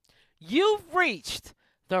you've reached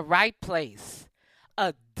the right place.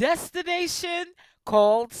 A destination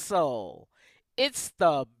called soul. It's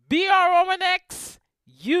the BRONX.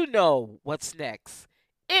 You know what's next.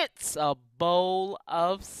 It's a bowl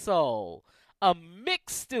of soul, a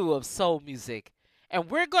mixed stew of soul music, and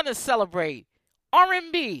we're going to celebrate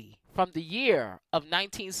R&B from the year of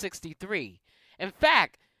 1963. In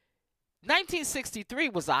fact, 1963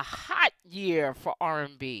 was a hot year for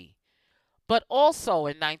R&B. But also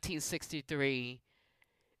in 1963,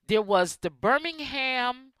 there was the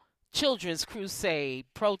Birmingham Children's Crusade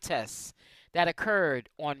protests that occurred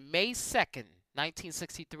on May 2nd,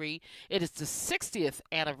 1963. It is the 60th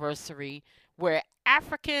anniversary where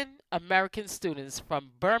African American students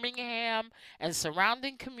from Birmingham and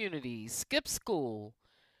surrounding communities skipped school.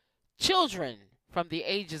 Children from the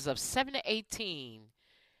ages of 7 to 18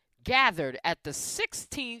 gathered at the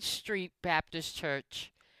 16th Street Baptist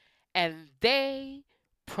Church, and they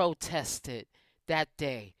protested that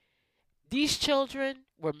day. These children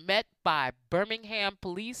were met by Birmingham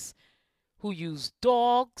police who used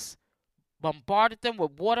dogs, bombarded them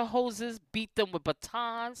with water hoses, beat them with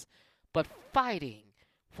batons, but fighting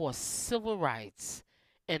for civil rights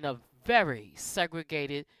in a very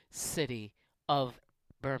segregated city of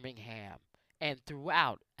Birmingham and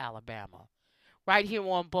throughout Alabama. Right here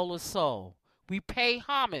on Bowl of Soul, we pay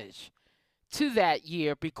homage to that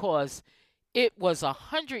year because it was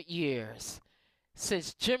 100 years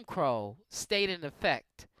since Jim Crow stayed in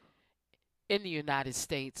effect in the United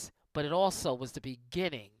States, but it also was the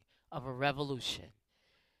beginning of a revolution.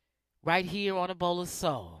 Right here on A Bowl of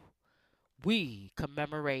Soul, we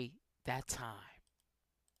commemorate that time.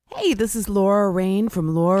 Hey, this is Laura Rain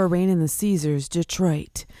from Laura Rain and the Caesars,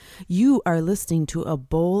 Detroit. You are listening to A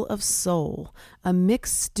Bowl of Soul, a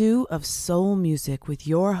mixed stew of soul music with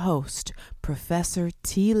your host, Professor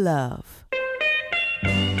T. Love.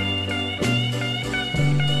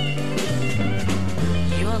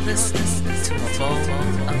 You're listening to A Bowl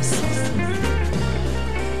of Soul.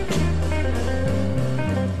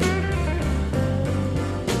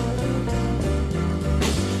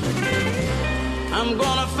 I'm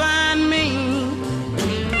gonna find me,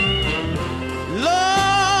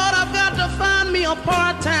 Lord, I've got to find me a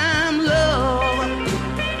part-time love.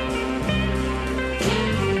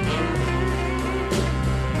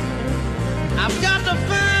 I've got to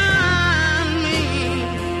find me,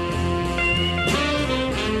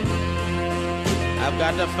 I've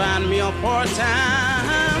got to find me a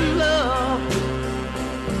part-time love.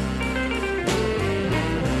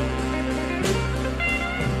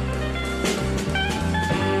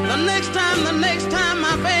 The next time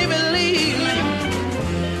my baby leaves me,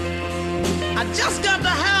 I just got to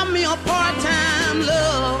have me a part-time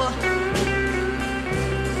love.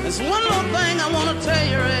 There's one more thing I want to tell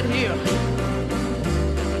you right here.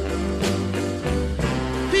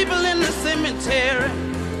 People in the cemetery,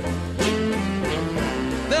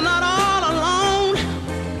 they're not all alone.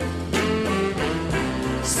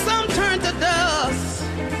 Some turn to dust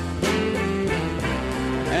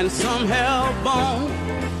and some have bone.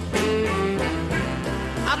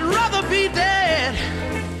 I'd rather be dead,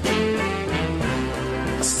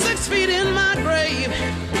 6 feet in my grave,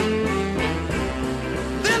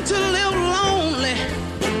 than to live lonely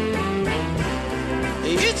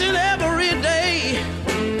each and every day.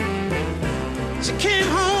 She came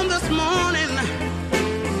home this morning.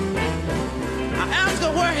 I asked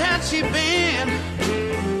her where had she been.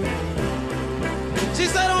 She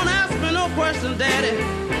said, don't ask me no question, Daddy,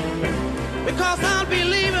 because I'll be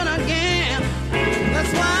leaving again.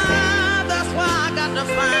 That's why I got to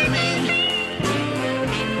find me.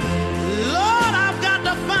 Lord, I've got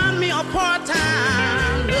to find me a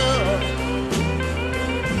part-time love.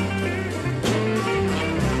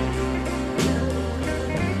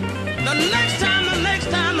 The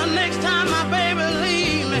next time my baby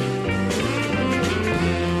leave me,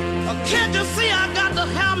 can't you see I got to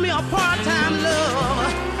have me a part-time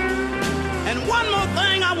love? And one more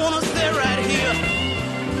thing I want to say right here.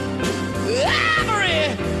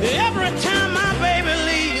 Every time my baby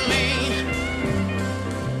leaves me,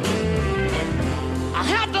 I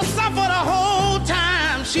have to suffer the whole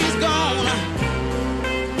time she's gone.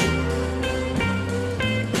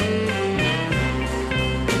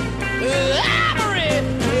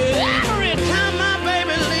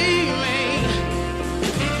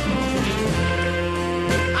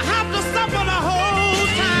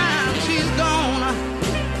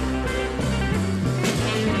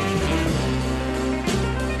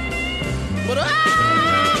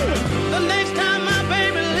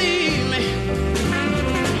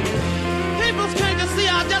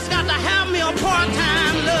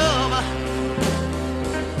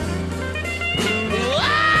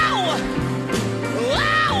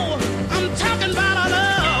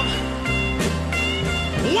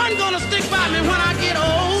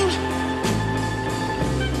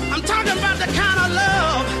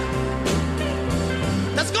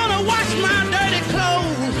 wash my dirty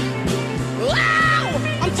clothes. Wow,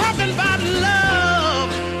 I'm talking about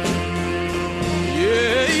love.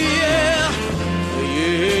 Yeah, yeah,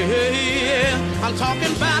 yeah, yeah. I'm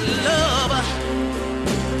talking about love.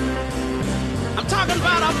 I'm talking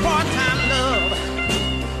about a part-time love.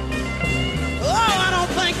 Oh, I don't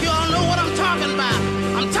think you all know what I'm talking about.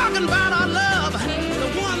 I'm talking about our love,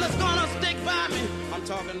 the one that's gonna stick by me. I'm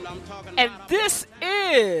talking And about this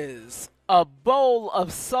is a bowl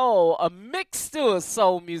of soul, a mixed stew of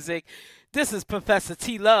soul music. This is Professor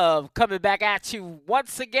T. Love coming back at you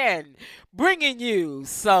once again, bringing you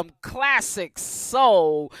some classic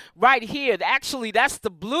soul right here. Actually, that's the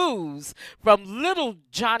blues from Little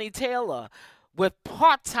Johnny Taylor with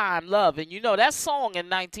Part-Time Love. And you know, that song in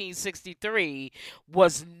 1963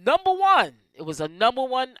 was number one. It was a number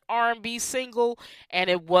one R&B single, and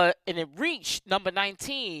it reached number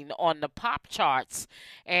 19 on the pop charts.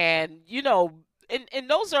 And you know, in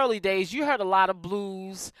those early days, you heard a lot of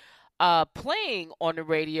blues playing on the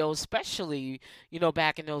radio, especially, you know,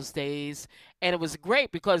 back in those days. And it was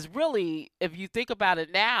great because really, if you think about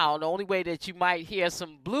it now, the only way that you might hear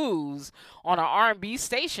some blues on an R&B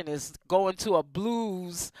station is going to a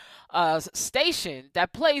blues station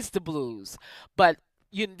that plays the blues. But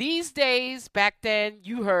these days, back then,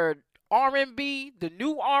 you heard R&B, the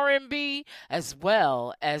new R&B, as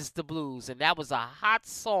well as the blues. And that was a hot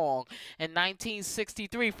song in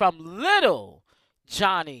 1963 from Little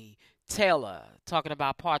Johnny Taylor, talking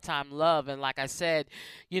about Part-Time Love. And like I said,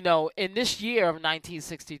 you know, in this year of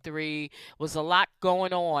 1963 was a lot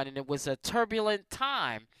going on, and it was a turbulent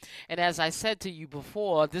time. And as I said to you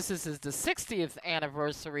before, this is the 60th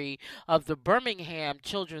anniversary of the Birmingham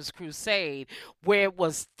Children's Crusade, where it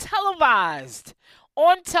was televised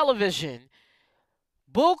on television.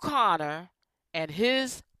 Bull Connor and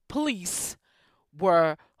his police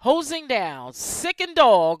were hosing down sickened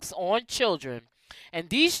dogs on children. And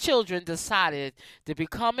these children decided to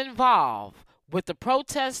become involved with the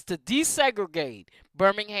protests to desegregate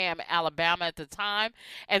Birmingham, Alabama at the time.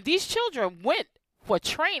 And these children went for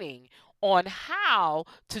training on how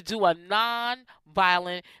to do a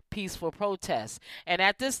non-violent, peaceful protest. And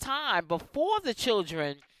at this time, before the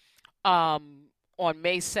children on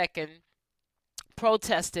May 2nd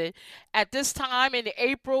protested, at this time in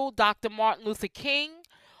April, Dr. Martin Luther King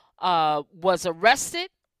was arrested,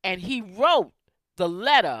 and he wrote the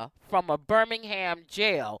letter from a Birmingham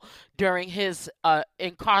jail during his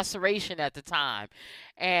incarceration at the time.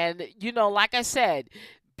 And, you know, like I said,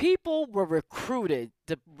 people were recruited.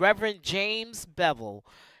 The Reverend James Bevel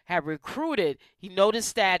had recruited. He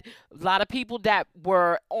noticed that a lot of people that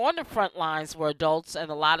were on the front lines were adults,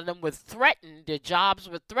 and a lot of them were threatened. Their jobs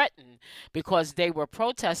were threatened because they were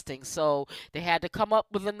protesting. So they had to come up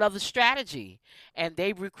with another strategy, and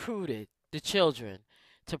they recruited the children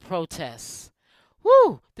to protest.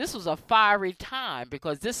 Whew, this was a fiery time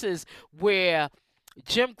because this is where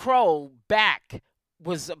Jim Crow back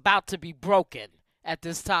was about to be broken at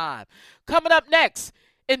this time. Coming up next,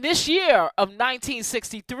 in this year of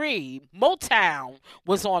 1963, Motown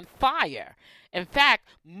was on fire. In fact,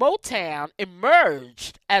 Motown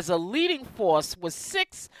emerged as a leading force with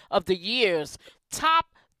 6 of the year's top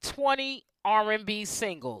 20 R&B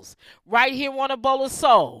singles. Right here on A Bowl of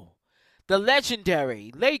Soul, the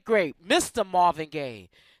legendary, late great Mr. Marvin Gaye,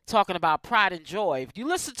 talking about Pride and Joy. If you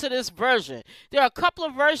listen to this version, there are a couple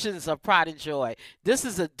of versions of Pride and Joy. This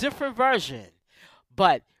is a different version.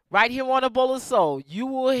 But right here on A Bowl of Soul, you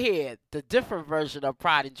will hear the different version of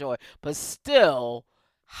Pride and Joy, but still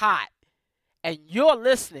hot. And you're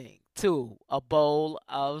listening to A Bowl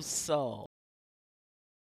of Soul.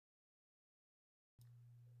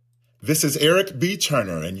 This is Eric B.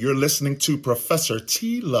 Turner, and you're listening to Professor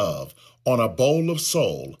T. Love on A Bowl of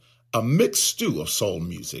Soul, a mixed stew of soul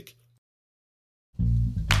music.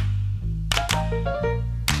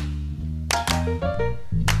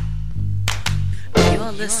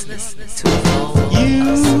 You're listening to A Bowl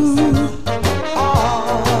of Soul.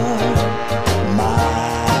 My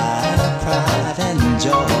pride and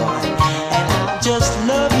joy, and I just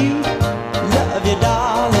love you,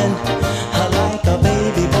 darling, like a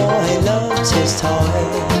baby boy loves his toy.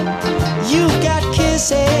 You've got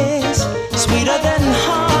kisses sweeter than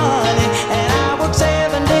honey, and I work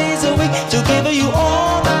 7 days a week to give you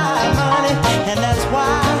all my money, and that's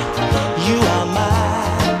why you are my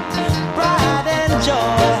pride and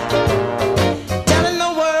joy. Telling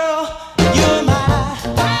the world you're my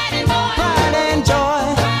pride and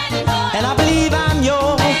joy, and I believe I'm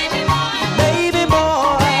your baby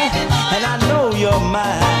boy, and I know you're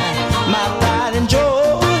my pride and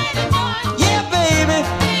joy. Yeah, baby.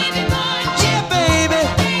 Yeah, baby.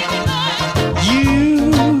 You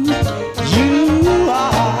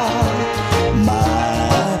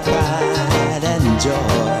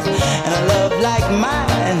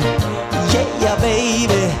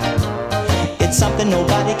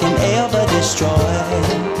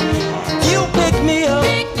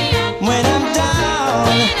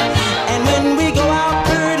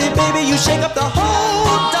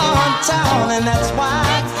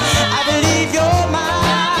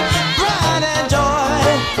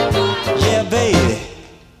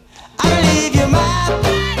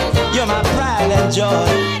providing joy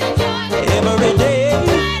every day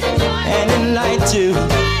and at night too.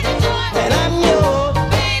 And I'm your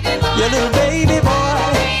little baby boy,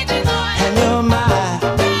 and you're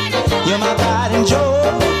my pride and joy.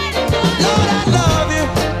 Lord, I love you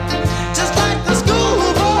just like the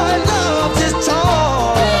schoolboy loves his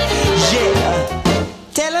toy. Yeah,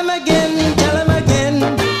 tell him again,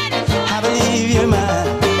 I believe you're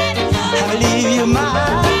mine. I believe you're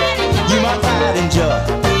mine. You're my pride and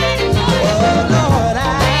joy. Oh Lord,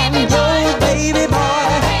 I'm your baby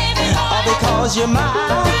boy, all because you're my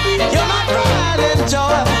pride and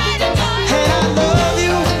joy. And I love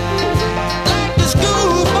you like the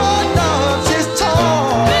schoolboy loves his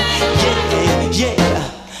toy. Yeah,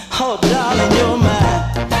 yeah. Oh darling, you're my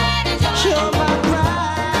pride.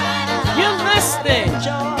 You're listening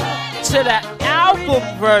Joy. to the album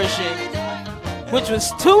version, which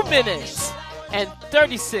was 2 minutes and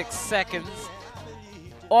 36 seconds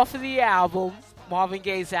off of the album, Marvin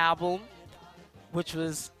Gaye's album, which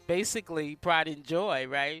was basically Pride and Joy,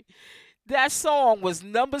 right? That song was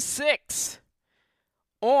number 6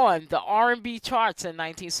 on the R&B charts in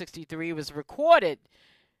 1963. It was recorded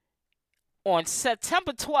on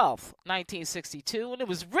September 12th, 1962, and it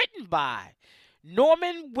was written by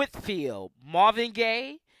Norman Whitfield, Marvin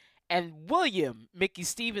Gaye, and William Mickey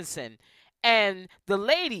Stevenson. And the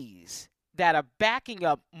ladies that are backing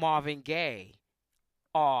up Marvin Gaye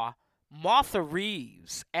are Martha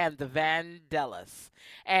Reeves and the Vandellas.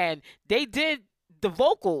 And they did the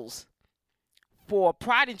vocals for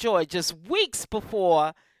Pride and Joy just weeks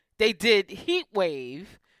before they did Heat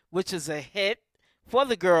Wave, which is a hit for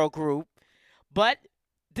the girl group. But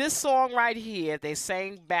this song right here, they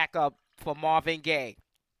sang back up for Marvin Gaye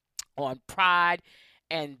on Pride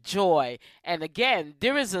and Joy. And again,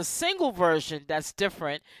 there is a single version that's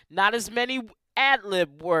different, not as many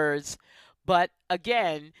ad-lib words, but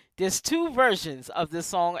again, there's 2 versions of this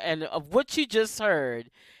song, and of what you just heard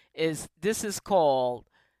this is called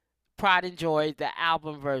Pride and Joy, the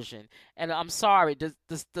album version. And I'm sorry,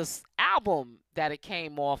 this album that it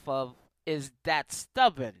came off of is That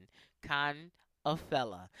Stubborn Kind of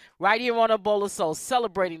Fella. Right here on A Bowl of Soul,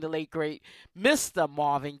 celebrating the late, great Mr.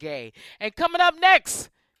 Marvin Gaye. And coming up next,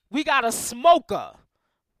 we got a smoker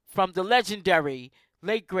from the legendary,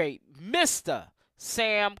 late, great Mr.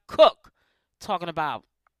 Sam Cooke, talking about,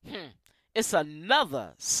 it's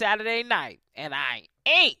another Saturday night, and I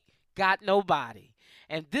ain't got nobody.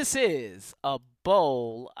 And this is A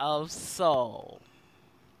Bowl of Soul.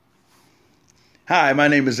 Hi, my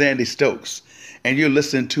name is Andy Stokes, and you're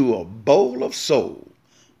listening to A Bowl of Soul,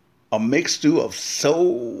 a mixed stew of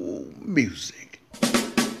soul music.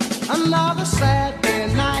 Another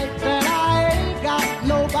Saturday night that I ain't got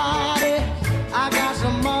nobody. I got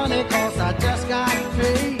some money 'cause I just got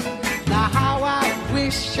paid. Now how I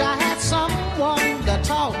wish I had someone to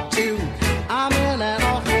talk to. I'm in an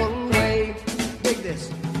awful way. Dig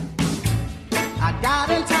this. I got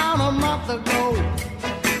in town a month ago.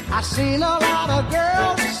 I seen a lot of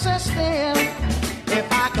girls since then. If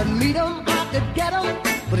I could meet them, I could get them.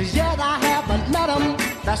 But as yet I haven't met them.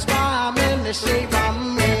 That's why I'm in the shape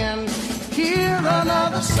I'm in. Here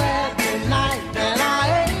another Saturday night and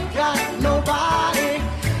I ain't got nobody.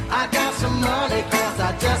 I got some money 'cause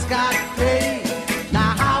I just got paid.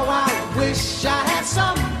 Now how I wish I had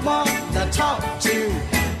someone to talk to.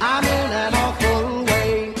 I'm in an awful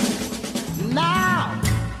way. Now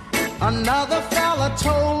another fella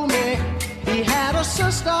told me he had a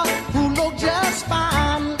sister who looked just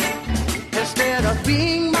fine. Instead of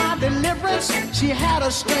being my deliverance, she had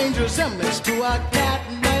a strange resemblance to a cat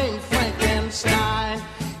named Frankenstein.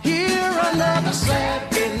 Here another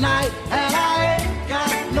Saturday night and I ain't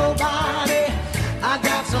got nobody. I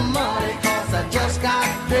got some money 'cause I just got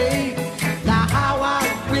paid. Now how I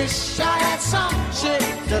wish I had some chick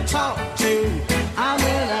to talk to. I'm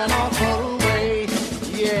in an awful way,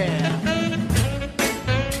 yeah.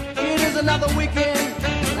 It is another weekend,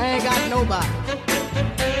 I ain't got nobody.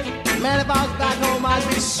 Man, if I was back home, I'd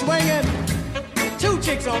be swinging 2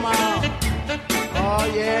 chicks on my arm. Oh,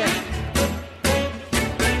 yeah.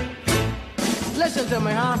 Listen to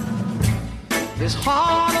me, huh? It's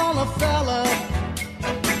hard on a fella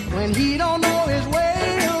when he don't know his way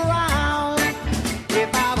around. If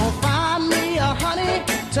I don't find me a honey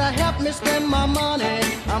to help me spend my money,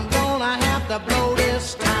 I'm gonna have to blow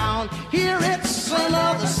this town. Here it's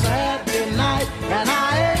another Saturday night and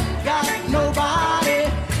I ain't got nobody.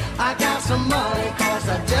 I got some money 'cause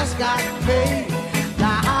I just got paid.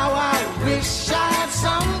 Now how I wish I had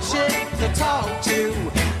some chick to talk to.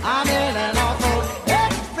 I'm in an awful.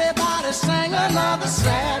 Everybody sing another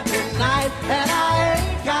Saturday night and I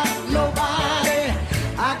ain't got nobody.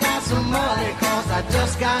 I got some money 'cause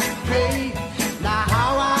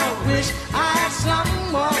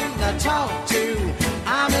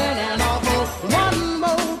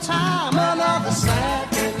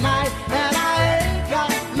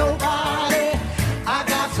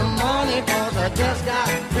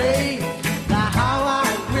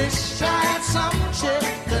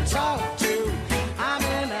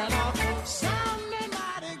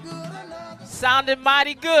Sounded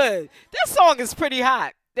mighty good. That song is pretty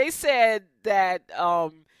hot. They said that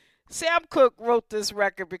Sam Cooke wrote this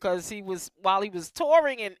record because while he was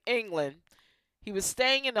touring in England, he was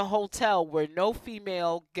staying in a hotel where no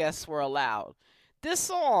female guests were allowed. This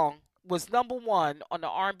song was number one on the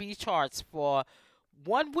R&B charts for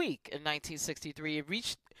 1 week in 1963. It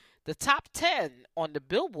reached the top 10 on the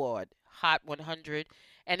Billboard Hot 100,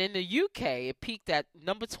 and in the UK, it peaked at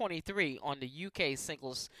number 23 on the UK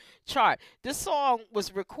singles chart. This song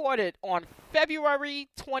was recorded on February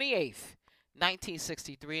 28th,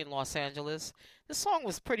 1963 in Los Angeles. This song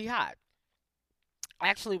was pretty hot.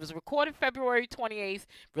 Actually, it was recorded February 28th,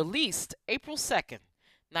 released April 2nd,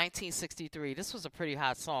 1963. This was a pretty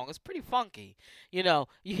hot song. It's pretty funky. You know,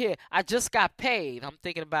 you hear, I just got paid. I'm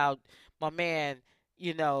thinking about my man,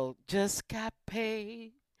 just got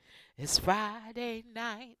paid. It's Friday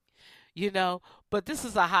night, But this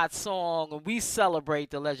is a hot song, and we celebrate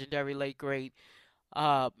the legendary late, great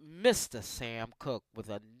Mr. Sam Cooke with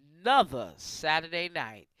another Saturday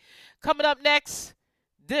night. Coming up next,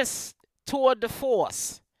 this tour de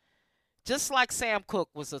force. Just like Sam Cooke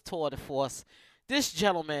was a tour de force, this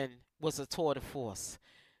gentleman was a tour de force.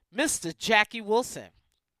 Mr. Jackie Wilson.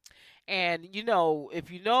 And, if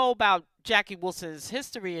you know about Jackie Wilson's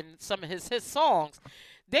history and some of his hit songs,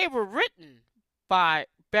 they were written by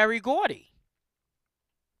Berry Gordy.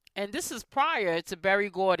 And this is prior to Berry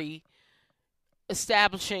Gordy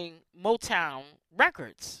establishing Motown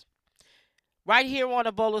Records. Right here on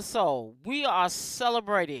A Bowl of Soul, we are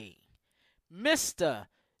celebrating Mr.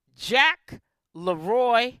 Jack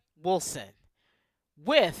Leroy Wilson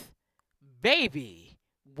with Baby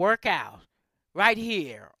Workout right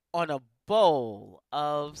here on A Bowl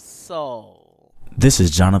of Soul. This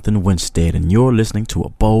is Jonathan Winstead, and you're listening to A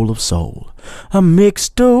Bowl of Soul, a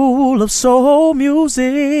mixed bowl of soul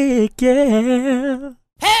music, yeah.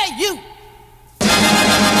 Hey, you!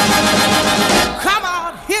 Come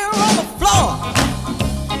out here on the floor.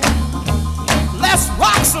 Let's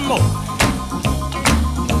rock some more.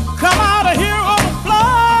 Come out here on the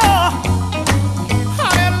floor.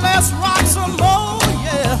 Honey, let's rock some more,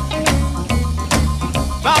 yeah.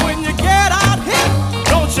 Now when you get out here,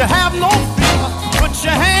 don't you have no fear. Put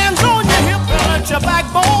your hands on your hip and let your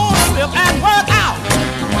backbone slip and work out.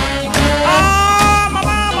 Ah, my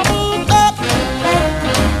mama moved up.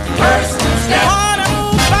 First step. Honey,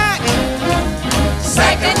 move back.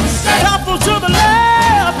 Second step. Shuffle to the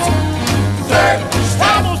left. Third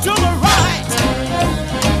step. Wobble to the right.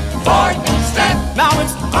 Fourth step. Now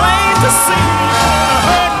it's plain to see.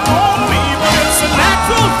 Hurt on me, but it's a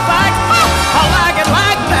natural fact. I like it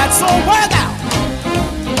like that, so work out.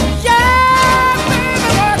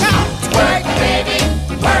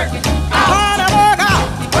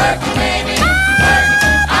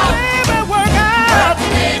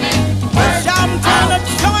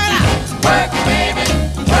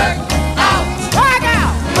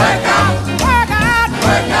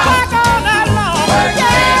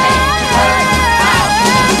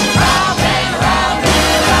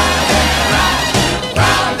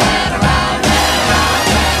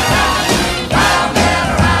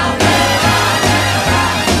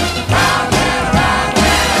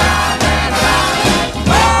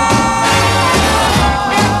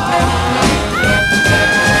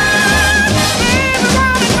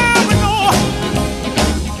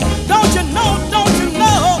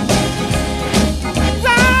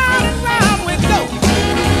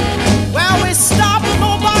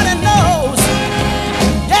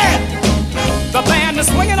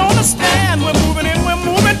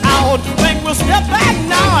 Step back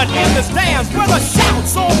now and in this dance with a shout,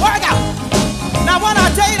 so work out. Now when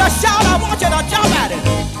I tell you to shout, I want you to jump at it.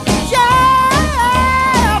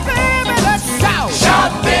 Yeah, baby, let's shout.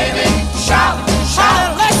 Shout, baby, shout,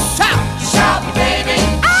 shout. Let's shout. Shout, baby,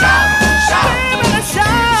 shout, shout. Baby, let's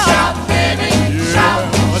shout. Shout, baby, shout,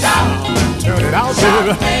 shout. Turn it out,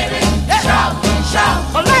 shout, baby, shout, shout.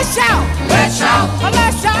 Let's shout. Let's shout.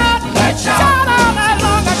 Let's shout. Let's shout. Shout all night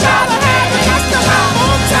long. Shout it out. Just a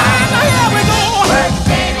little time. Now here we go. Work,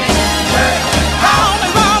 baby, work. Round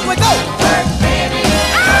and round we go. Work, baby,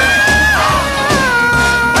 work.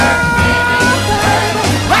 Work, baby, work.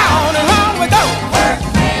 Round and round we go. Work,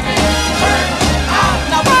 baby, work.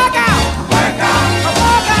 Now work out. Work out.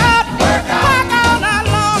 Work out. Work out. Work all night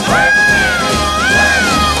long. Work, baby,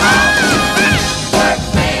 work. Work,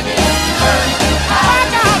 baby, work.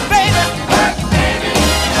 Work out, baby. Work, baby,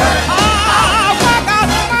 work. Work out,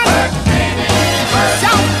 woman. Work, baby, work.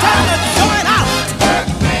 Shout, turn the joint out. Work,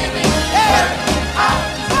 baby, work.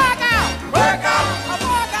 Work out. Work out.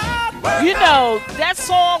 Work out. Work You know, that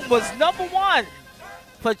song was number one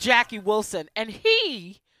for Jackie Wilson, and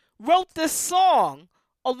he wrote this song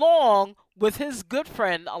along with his good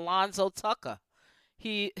friend Alonzo Tucker.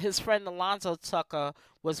 His friend Alonzo Tucker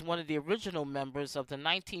was one of the original members of the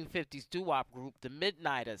 1950s doo-wop group, the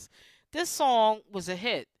Midnighters. This song was a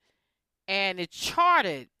hit, and it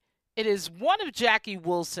charted. It is one of Jackie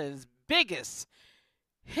Wilson's biggest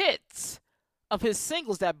hits of his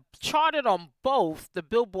singles that charted on both the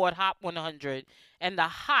Billboard Hot 100 and the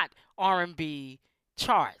Hot R&B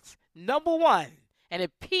charts. Number 1, and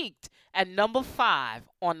it peaked at number 5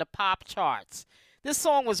 on the pop charts. This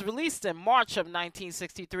song was released in March of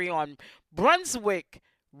 1963 on Brunswick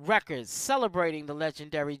Records, celebrating the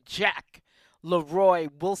legendary Jack Leroy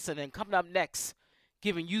Wilson. And coming up next,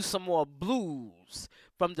 giving you some more blues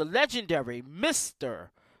from the legendary Mr.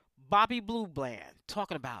 Bobby Blue Bland,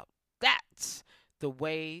 talking about That's the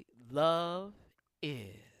Way Love Is.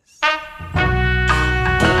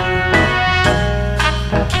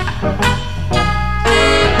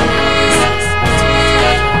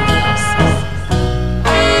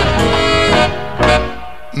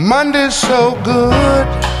 Monday's so good,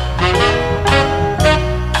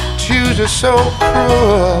 Tuesday's so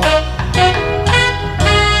cruel.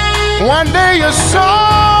 One day you're so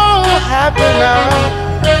happy now,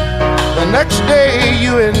 the next day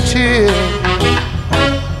you in tears.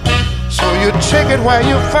 So you take it while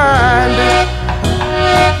you find it,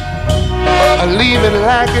 or leave it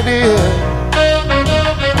like it is.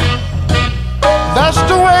 That's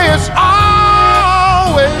the way it's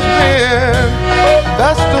always been.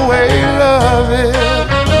 That's the way love is.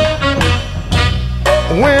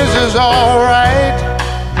 Wednesday's alright,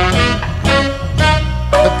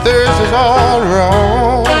 but Thursday's all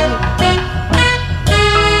wrong.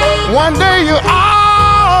 One day you're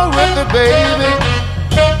all with it, baby,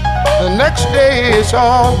 the next day it's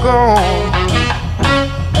all gone.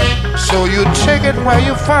 So you take it while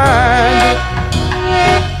you find it,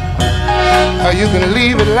 or you can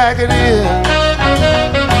leave it like it is.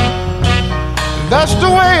 That's the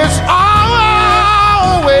way it's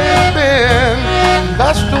always been.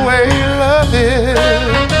 That's the way love is.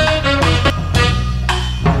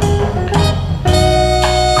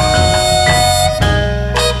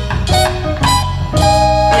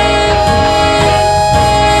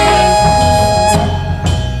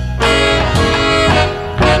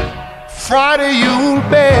 Friday you'll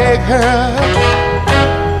beg her,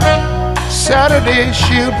 Saturday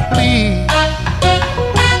she'll plead.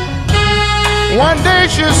 One day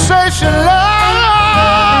she'll say she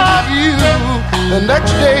loves you, the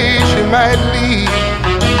next day she might leave.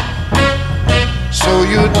 So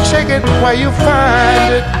you take it while you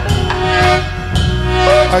find it,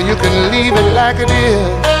 or you can leave it like it is.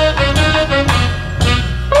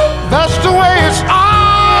 That's the way it's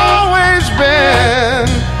always been.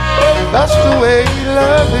 That's the way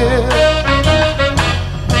love is.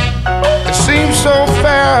 It seems so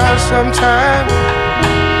fair sometimes,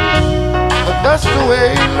 but that's the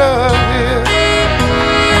way love is.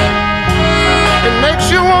 It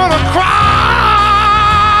makes you wanna cry,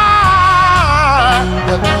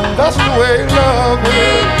 but that's the way love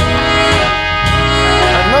is.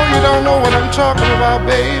 I know you don't know what I'm talking about,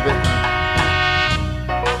 baby,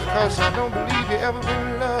 because I don't believe you ever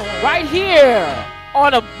been loved. Right here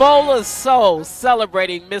on A Bowl of Soul,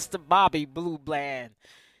 celebrating Mr. Bobby Blue Bland,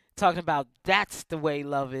 talking about That's the Way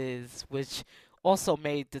Love Is, which also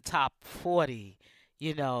made the top 40,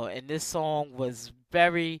 and this song was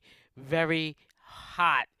very, very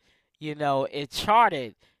hot. It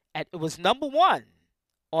charted it was number 1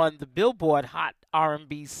 on the Billboard Hot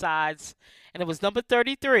R&B sides, and it was number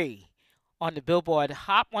 33 on the Billboard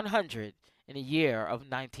Hot 100 in the year of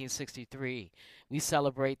 1963. We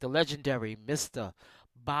celebrate the legendary Mr.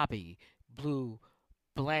 Bobby Blue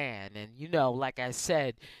Bland. And, like I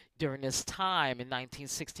said, during this time in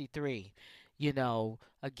 1963,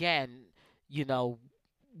 again,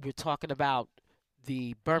 we're talking about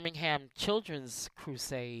the Birmingham Children's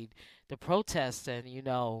Crusade, the protests, and,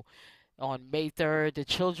 on May 3rd, the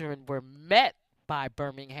children were met by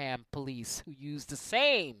Birmingham police who used the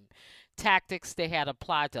same tactics they had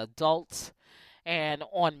applied to adults. And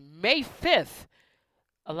on May 5th,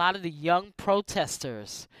 a lot of the young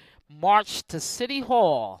protesters marched to City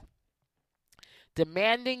Hall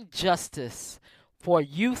demanding justice for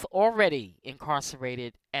youth already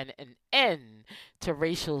incarcerated and an end to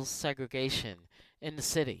racial segregation in the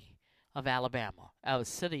city of Alabama. The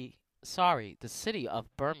city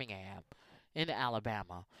of Birmingham in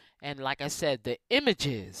Alabama. And like I said, the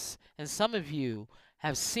images, and some of you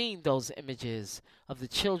have seen those images of the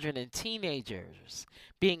children and teenagers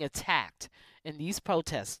being attacked in these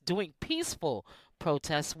protests, doing peaceful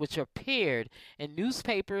protests, which appeared in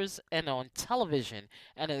newspapers and on television,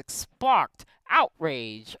 and it sparked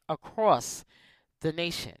outrage across the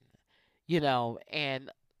nation. And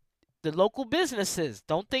the local businesses,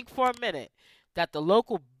 don't think for a minute that the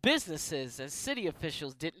local businesses and city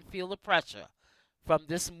officials didn't feel the pressure from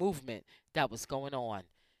this movement that was going on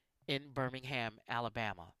in Birmingham,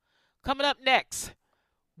 Alabama. Coming up next,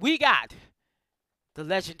 we got the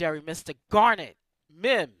legendary Mr. Garnet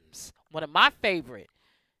Mims, one of my favorite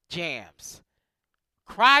jams.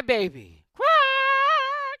 Cry Baby.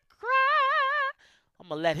 Cry, cry. I'm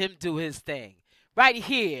going to let him do his thing right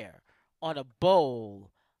here on A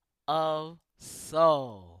Bowl of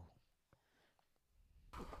Soul.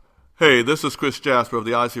 Hey, this is Chris Jasper of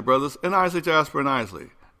the Isley Brothers and Isley Jasper and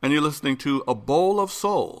Isley, and you're listening to A Bowl of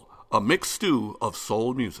Soul, a mixed stew of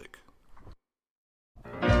soul music.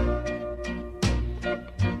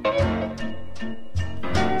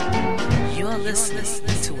 You're listening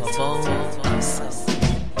to A Bowl of Soul.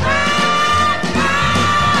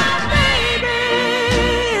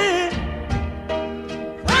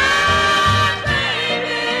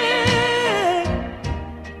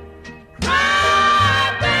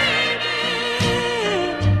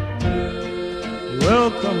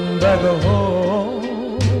 Welcome back home.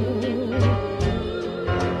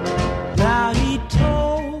 Now he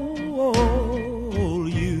told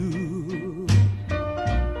you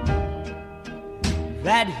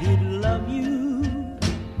that he'd love you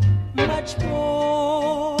much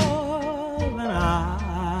more than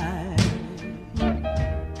I,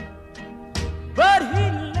 but he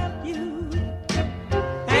left you,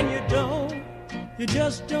 and you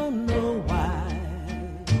just don't know why.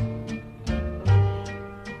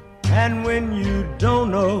 And when you don't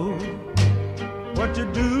know what to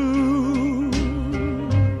do,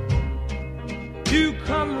 you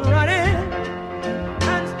come running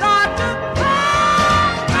and start to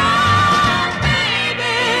cry, cry,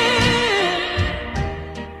 baby.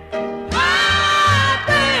 Cry,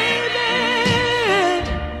 baby.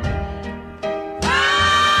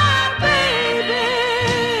 Cry, baby.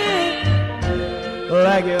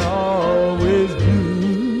 Like you always do.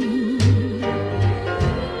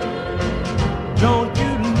 Don't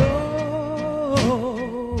you know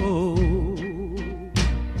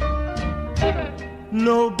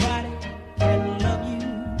nobody can love you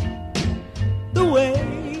the way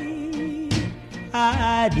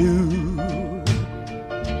I do?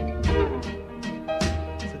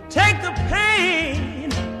 So take the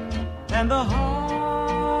pain and the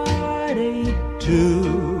heartache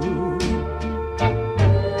too.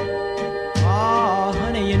 Oh,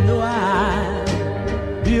 honey, you know I'll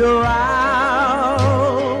be around.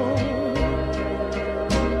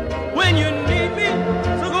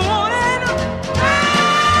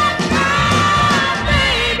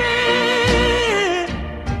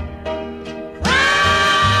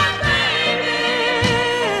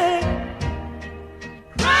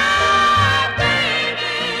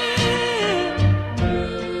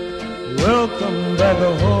 Welcome back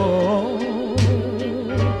home.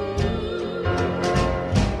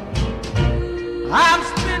 I've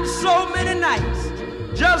spent so many nights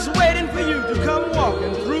just waiting for you to come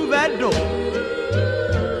walking through that door.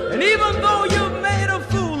 And even though you've made a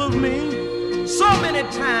fool of me so many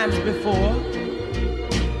times before,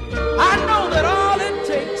 I know that all it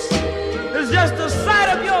takes is just the sight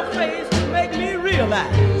of your face to make me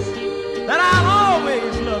realize that I'll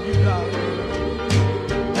always love you, darling.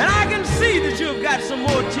 And I can see that you've got some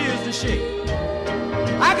more tears to shed.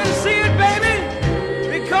 I can see it, baby,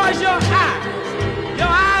 because your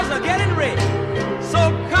eyes are getting red.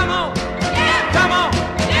 So come on, yeah. Come on,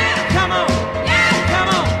 yeah. Come on, yeah. Come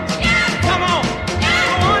on, yeah. Come on, yeah.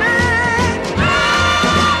 Come on in. Cry,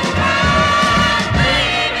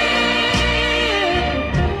 baby.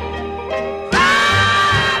 Cry,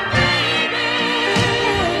 baby.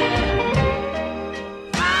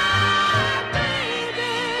 Cry, baby.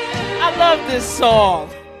 I love this song.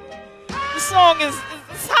 This song is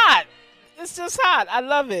it's hot. It's just hot. I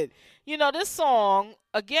love it. This song,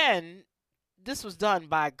 again, this was done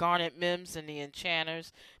by Garnet Mims and the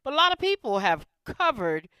Enchanters, but a lot of people have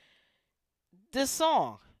covered this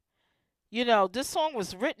song. This song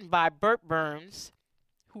was written by Burt Burns,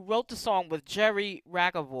 who wrote the song with Jerry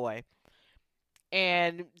Ragavoy,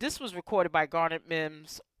 and this was recorded by Garnet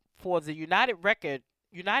Mims for the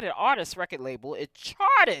United Artists record label. It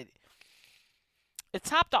charted. It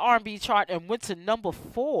topped the R&B chart and went to number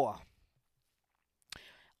 4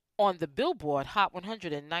 on the Billboard Hot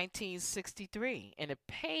 100 in 1963, and it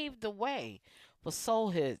paved the way for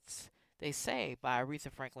soul hits, they say, by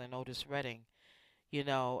Aretha Franklin and Otis Redding.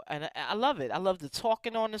 And I love it. I love the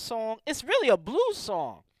talking on the song. It's really a blues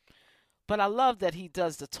song, but I love that he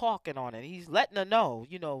does the talking on it. He's letting her know,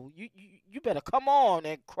 you better come on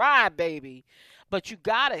and cry, baby. But you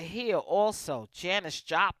gotta hear also Janis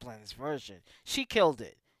Joplin's version. She killed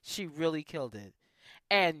it. She really killed it.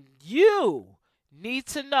 And you need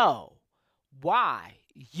to know why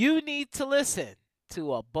you need to listen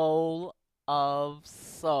to A Bowl of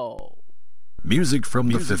Soul. Music from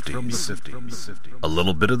the 50s, a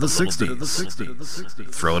little bit of the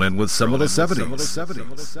 60s, thrown in with some of the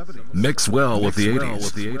 70s, mix well with the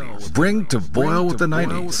 80s, bring to boil with the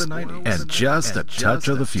 90s, and just a touch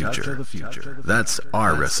of the future. That's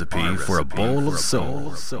our recipe for a bowl of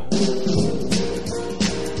soul.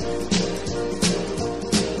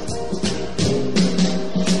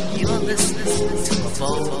 You're listening to A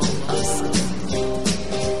Bowl of Soul.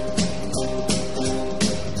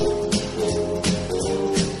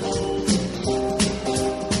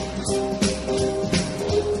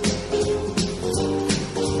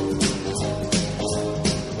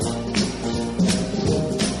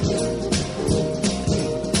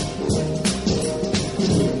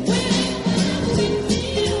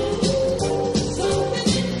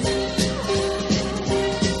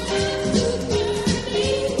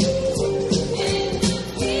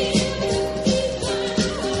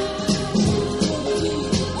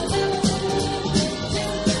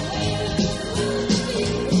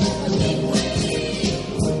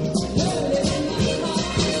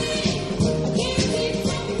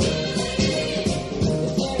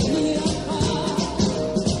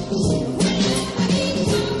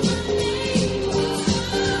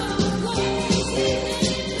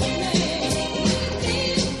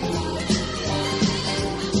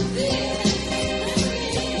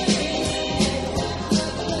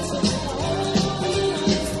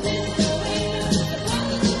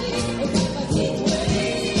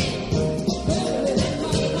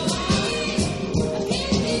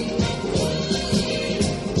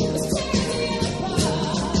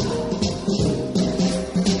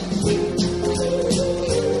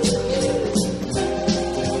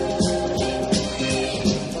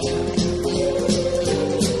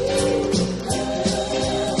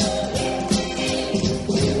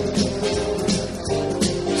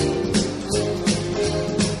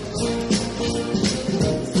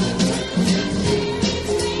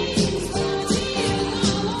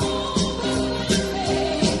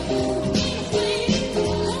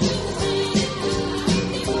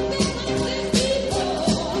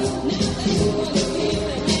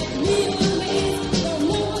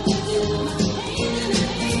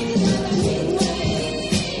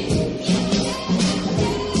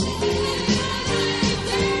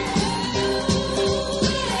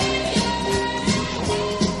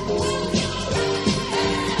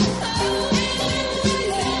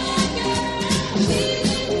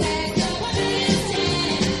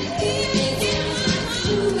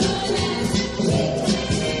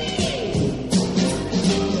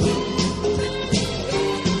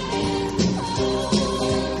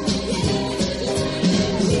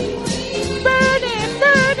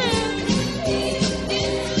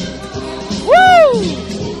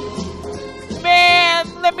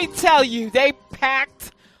 Tell you, they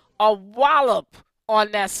packed a wallop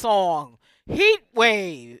on that song. Heat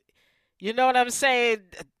Wave. You know what I'm saying?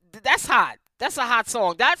 That's hot. That's a hot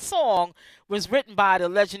song. That song was written by the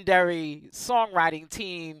legendary songwriting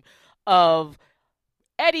team of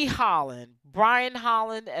Eddie Holland, Brian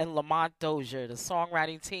Holland, and Lamont Dozier, the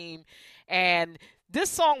songwriting team. And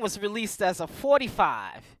this song was released as a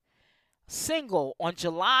 45 single on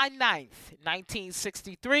July 9th,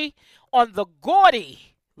 1963 on the Gordy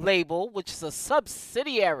label, which is a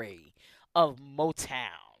subsidiary of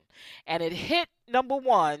Motown, and it hit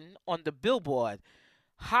 #1 on the Billboard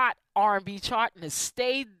Hot R&B chart, and it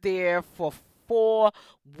stayed there for 4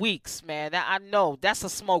 weeks. Man, I know that's a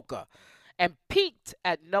smoker, and peaked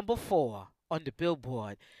at #4 on the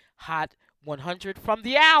Billboard Hot 100 from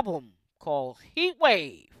the album called Heat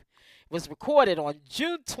Wave. It was recorded on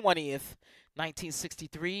June 20th,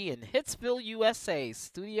 1963 in Hitsville, USA,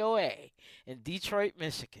 Studio A in Detroit,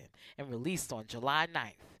 Michigan, and released on July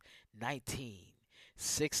 9th,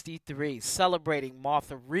 1963, celebrating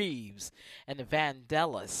Martha Reeves and the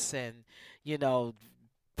Vandellas, and,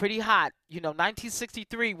 pretty hot.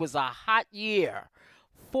 1963 was a hot year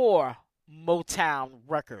for Motown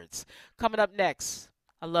Records. Coming up next,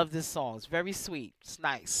 I love this song. It's very sweet. It's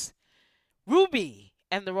nice. Ruby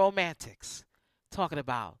and the Romantics, talking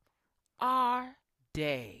about our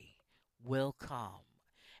day will come.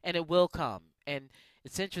 And it will come. And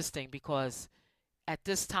it's interesting because at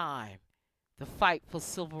this time, the fight for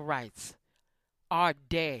civil rights our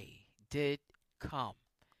day did come.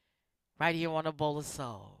 Right here on A Bowl of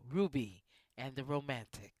Soul, Ruby and the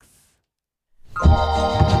Romantics.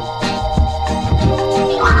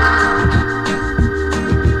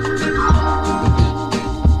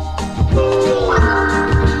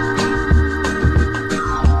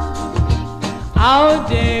 Our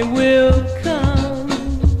day will come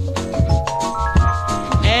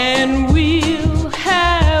and we'll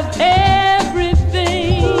have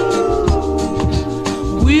everything.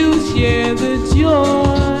 We'll share the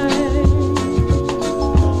joy,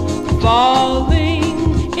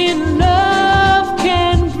 falling in love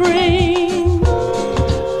can bring.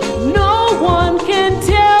 No one can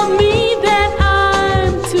tell me that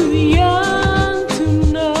I'm too young to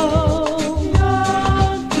know.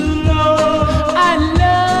 I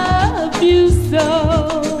love you so,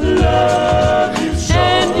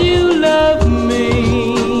 and you love me.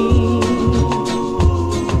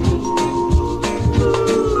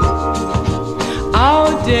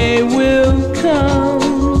 Our day will come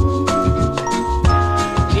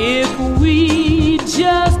if we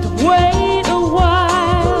just wait a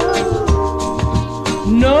while.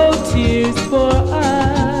 No tears for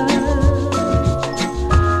us.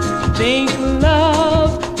 Think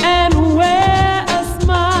love and wear a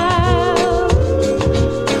smile.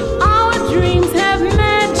 Our dreams have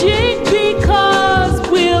magic because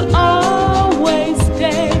we'll always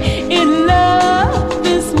stay in love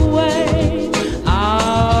this way.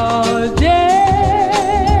 Our day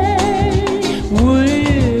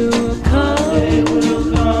will come.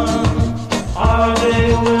 Our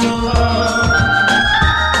day will come.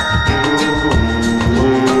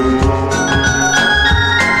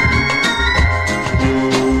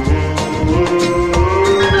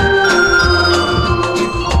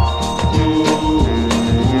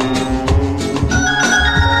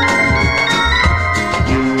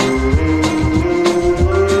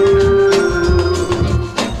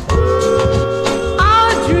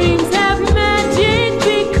 Our dreams have magic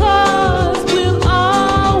because we'll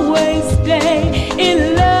always stay in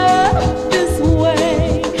love this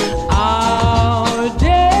way. Our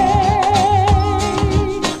day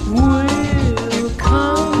will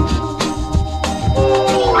come.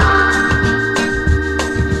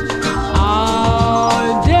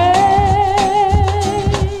 Our day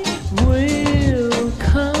will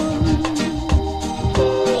come.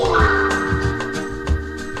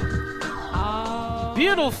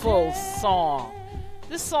 Beautiful song.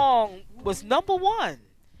 This song was #1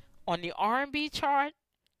 on the R&B chart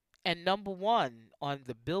and #1 on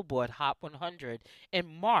the Billboard Hot 100 in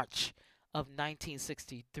March of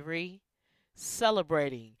 1963,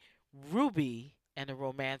 celebrating Ruby and the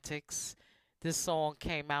Romantics. This song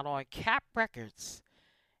came out on Cap Records,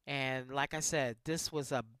 and like I said, this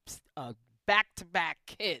was a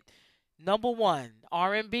back-to-back hit. #1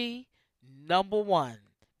 R&B, #1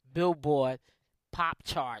 Billboard Pop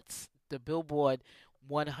Charts, the Billboard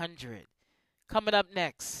 100. Coming up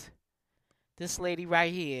next, this lady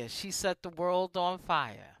right here, she set the world on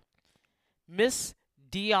fire. Miss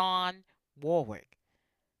Dionne Warwick,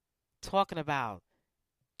 talking about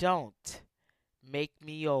Don't Make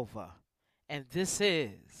Me Over. And this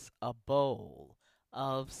is A Bowl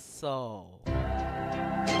of Soul.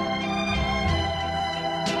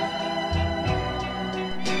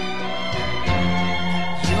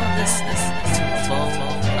 You're listening to A Bowl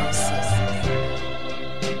of Soul.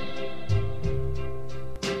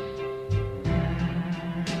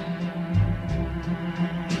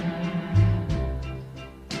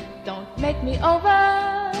 Don't make me over.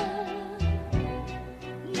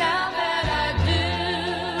 Now that I do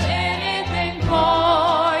anything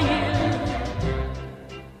for you.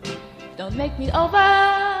 Don't make me over.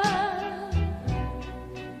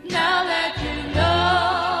 Now that you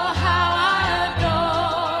know how I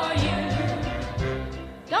adore you.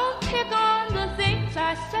 Don't pick on the things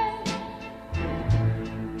I say,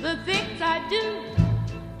 the things I do.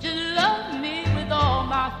 Just love me with all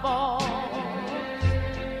my faults.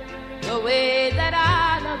 The way that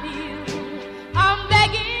I love you, I'm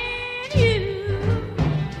begging you.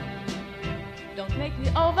 Don't make me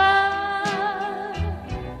over.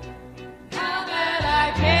 Now that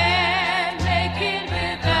I can't make it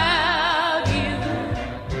without you.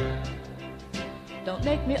 Don't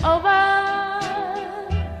make me over.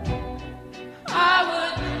 I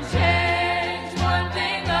wouldn't change one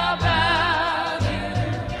thing about you.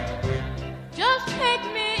 Just take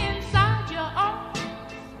me inside your arms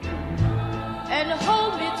and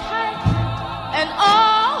hold me tight and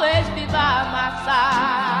always be by my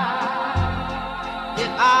side.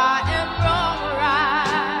 If I am wrong or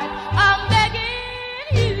right, I'm begging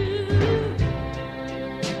you.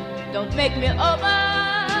 Don't make make me over.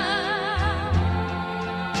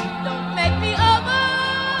 Don't make me over.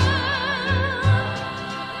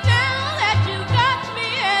 Now that you got me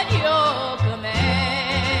at your command.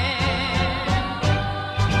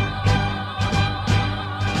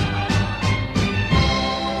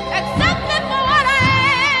 Accept me for what I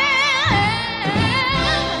am.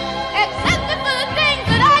 Accept me for the things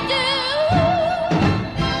that I do.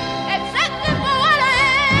 Accept me for what I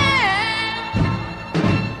am.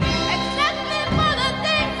 Accept me for the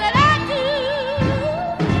things that I do.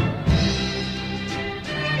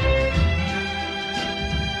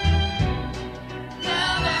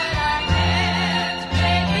 Now that I can't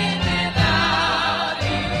make it without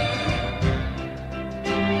you,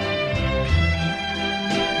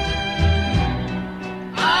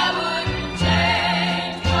 I wouldn't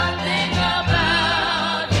change one thing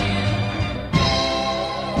about you.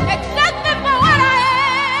 Accept me for what I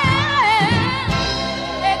am.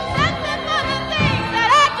 Accept me for the things that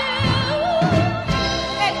I do.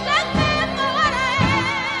 Accept me for what I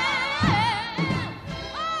am.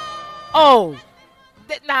 Oh,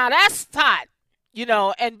 now that's hot,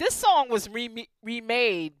 and this song was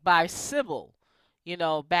remade by Sybil,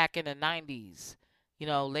 back in the 90s,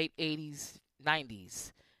 late 80s,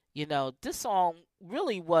 90s. This song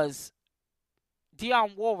really was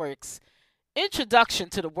Dionne Warwick's introduction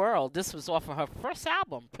to the world. This was off of her first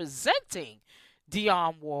album, Presenting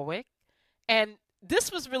Dionne Warwick. And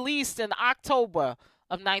this was released in October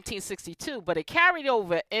of 1962, but it carried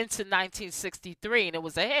over into 1963, and it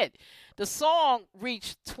was a hit. The song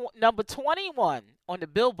reached number 21 on the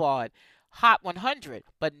Billboard Hot 100,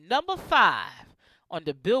 but number 5 on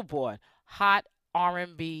the Billboard Hot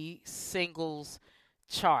R&B Singles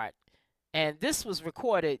chart. And this was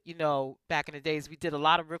recorded, back in the days, we did a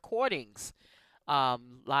lot of recordings, a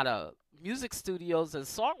lot of music studios and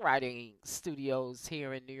songwriting studios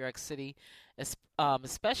here in New York City,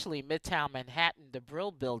 especially Midtown Manhattan, the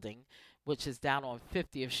Brill Building, which is down on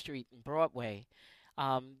 50th Street and Broadway.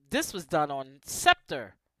 This was done on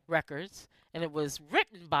Scepter Records, and it was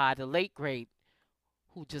written by the late great,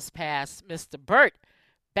 who just passed, Mr. Burt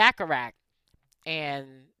Bacharach. And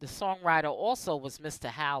the songwriter also was Mr.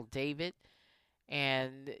 Hal David.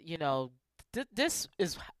 And, this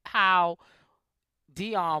is how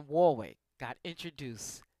Dionne Warwick got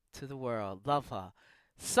introduced to the world. Love her.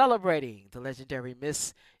 Celebrating the legendary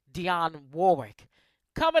Miss Dionne Warwick.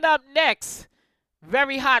 Coming up next,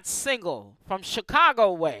 very hot single from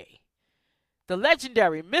Chicago way, the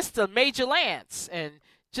legendary Mr. Major Lance. And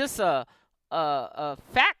just a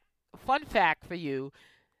fun fact for you,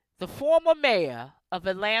 the former mayor of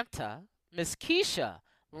Atlanta, Miss Keisha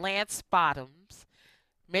Lance Bottoms,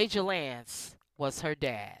 Major Lance was her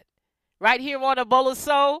dad. Right here on A Bowl of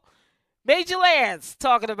Soul, Major Lance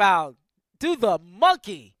talking about Do the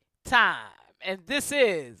Monkey Time. And this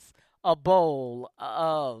is A Bowl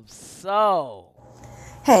of Soul.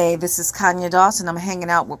 Hey, this is Kanya Dawson. I'm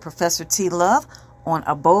hanging out with Professor T. Love on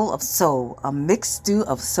A Bowl of Soul, a mixed stew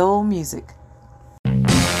of soul music.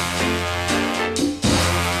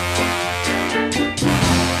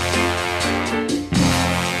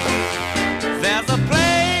 There's a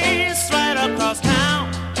place right across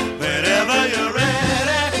town, wherever you're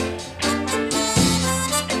ready,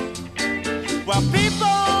 where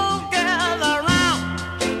people gather round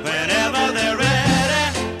whenever they're ready,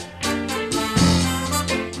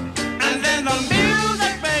 and then the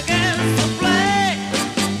music begins to play.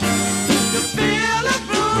 You feel the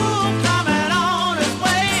groove coming on its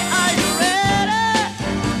way. Are you ready?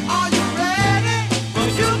 Are you ready? Well,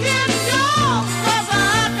 you get yours, 'cause I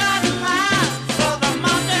got mine. So the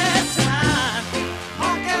monkey time,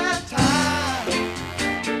 monkey time,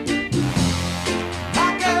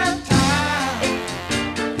 monkey time.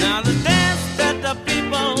 Now the dance that the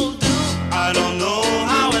people do, I don't know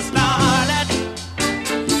how it started.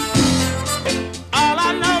 All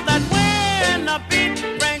I know that when the beat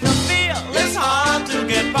brings a feel, it's hard.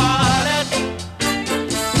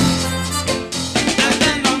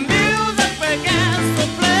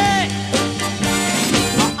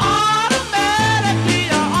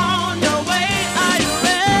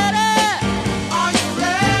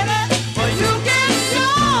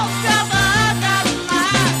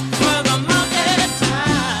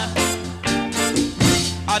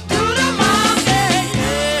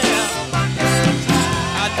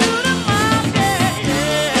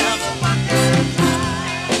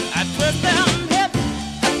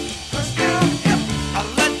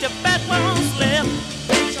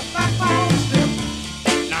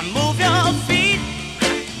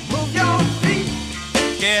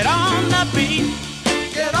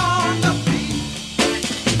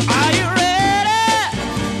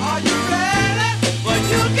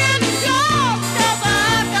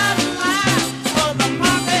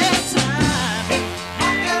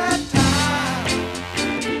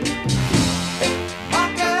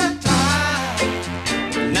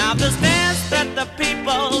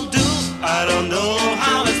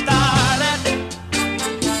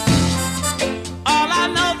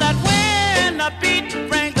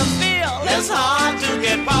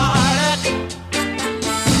 boogie party.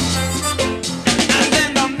 And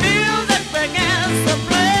then the music begins to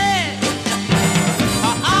play.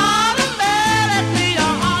 Automatically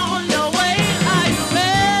you're on your way. Are you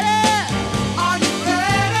ready? Are you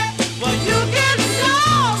ready? Well, you get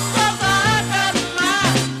lost 'cause I got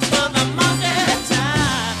mine for the monkey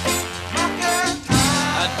time. Monkey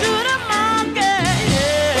time. Do the monkey,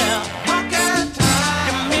 yeah. Monkey time.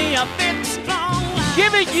 Give me a big strong line.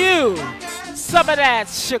 Giving you some of that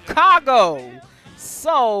Chicago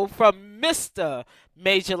soul from Mr.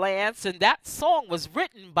 Major Lance, and that song was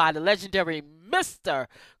written by the legendary Mr.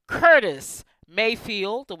 Curtis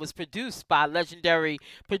Mayfield. It was produced by legendary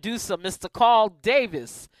producer Mr. Carl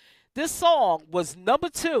Davis. This song was number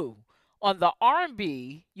 2 on the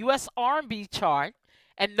R&B, U.S. R&B chart,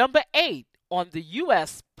 and number 8 on the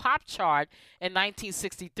U.S. pop chart in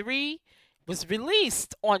 1963. Was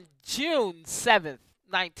released on June 7th,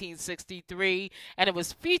 1963, and it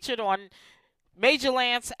was featured on Major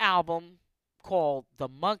Lance's album called The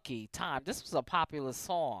Monkey Time. This was a popular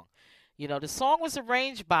song. You know, the song was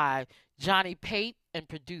arranged by Johnny Pate and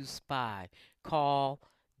produced by Carl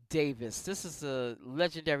Davis. This is a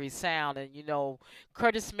legendary sound, and you know,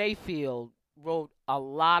 Curtis Mayfield wrote a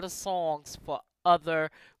lot of songs for other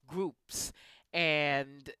groups,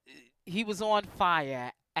 and he was on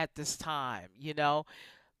fire at this time, you know.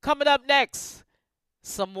 Coming up next,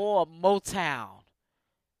 some more Motown.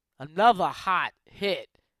 Another hot hit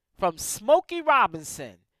from Smokey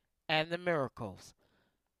Robinson and the Miracles.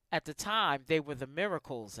 At the time, they were the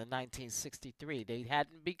Miracles in 1963. They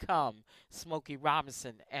hadn't become Smokey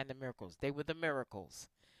Robinson and the Miracles. They were the Miracles.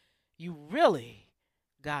 You really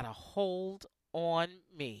got a hold on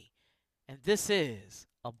me. And this is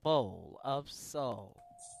A Bowl of Soul.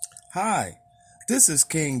 Hi, this is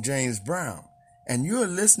King James Brown, and you're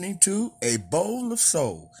listening to A Bowl of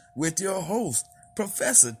Soul with your host,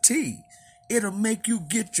 Professor T. It'll make you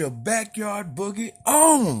get your backyard boogie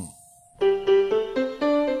on.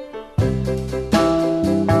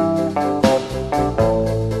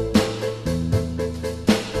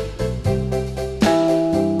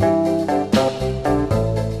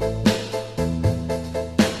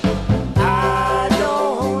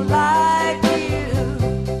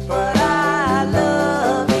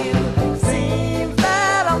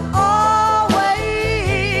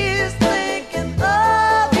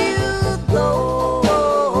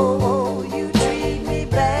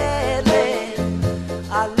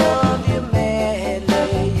 I love you, man.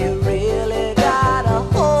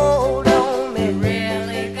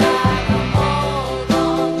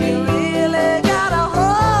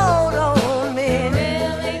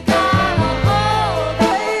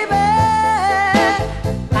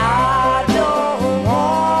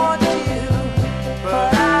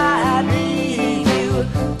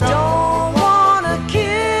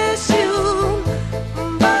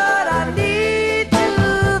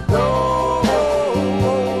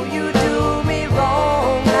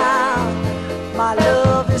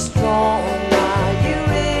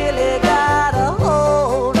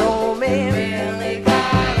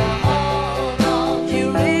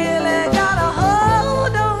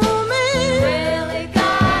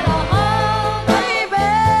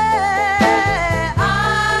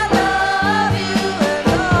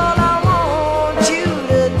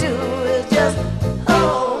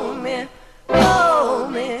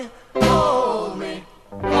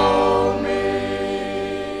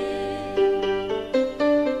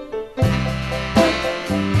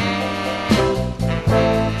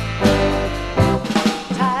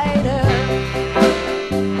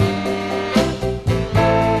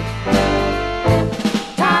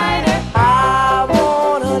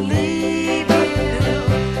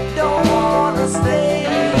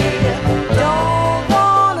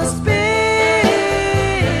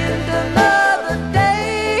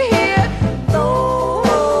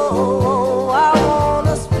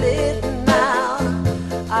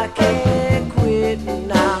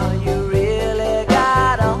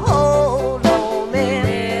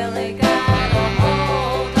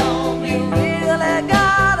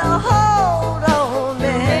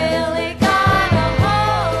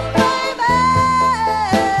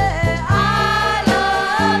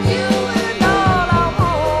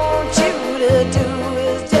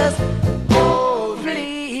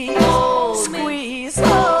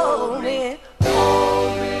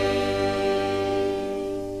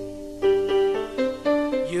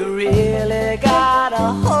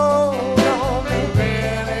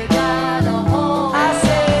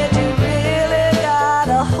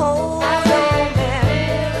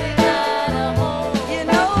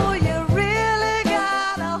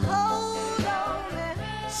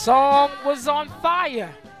 is on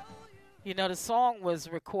fire. You know, the song was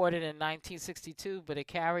recorded in 1962, but it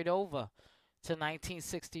carried over to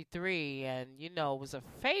 1963, and, you know, it was a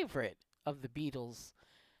favorite of the Beatles.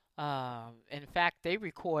 In fact, they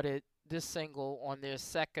recorded this single on their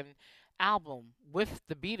second album with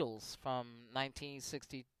the Beatles from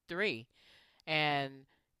 1963, and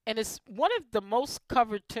it's one of the most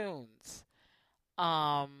covered tunes.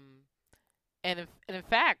 Um, and in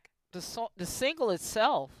fact, the single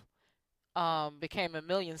itself became a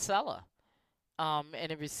million seller.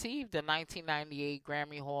 And it received the 1998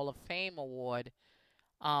 Grammy Hall of Fame award,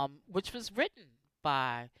 which was written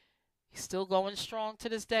by, he's still going strong to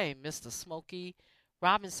this day, Mr. Smokey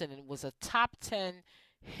Robinson. It was a top 10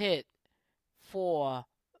 hit for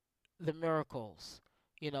the Miracles,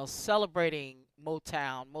 you know, celebrating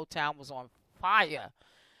Motown. Motown was on fire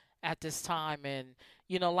at this time. And,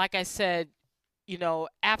 you know, like I said, you know,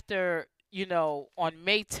 after, you know, on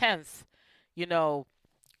May 10th, you know,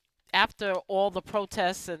 after all the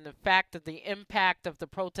protests and the fact that the impact of the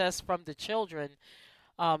protests from the children,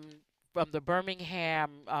 from the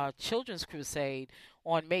Birmingham Children's Crusade,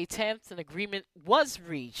 on May 10th, an agreement was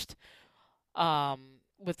reached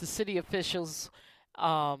with the city officials,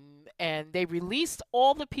 and they released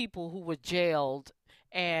all the people who were jailed,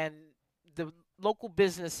 and the local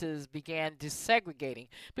businesses began desegregating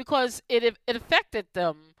because it affected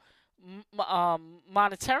them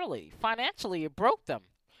monetarily, financially. It broke them.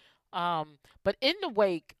 But in the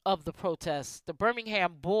wake of the protests, the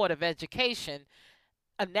Birmingham Board of Education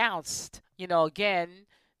announced, you know, again,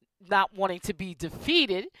 not wanting to be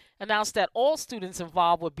defeated, announced that all students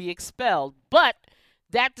involved would be expelled. But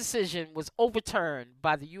that decision was overturned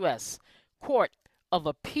by the U.S. Court of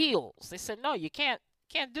Appeals. They said, no, you can't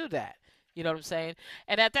do that. You know what I'm saying?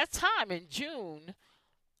 And at that time, in June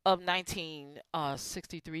of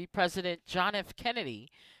 1963, President John F. Kennedy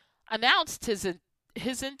announced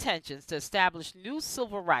his intentions to establish new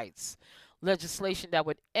civil rights legislation that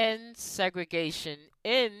would end segregation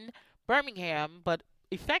in Birmingham, but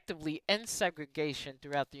effectively end segregation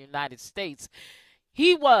throughout the United States.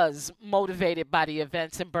 He was motivated by the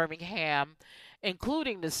events in Birmingham,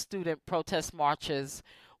 including the student protest marches,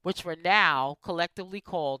 which were now collectively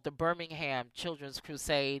called the Birmingham Children's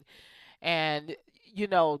Crusade. And, you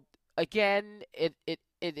know, again, it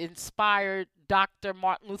inspired Dr.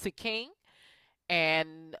 Martin Luther King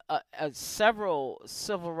and several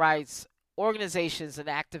civil rights organizations and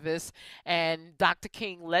activists, and Dr.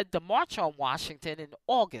 King led the March on Washington in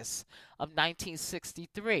August of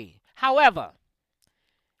 1963. However,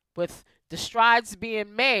 with the strides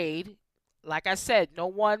being made, like I said, no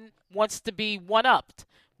one wants to be one-upped.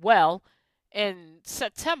 Well, in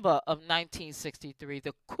September of 1963,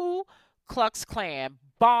 the Ku Klux Klan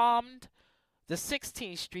bombed the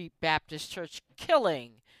 16th Street Baptist Church,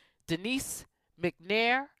 killing Denise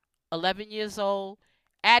McNair, 11 years old,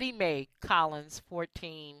 Addie Mae Collins,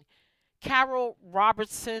 14, Carol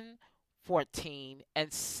Robertson, 14,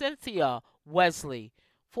 and Cynthia Wesley,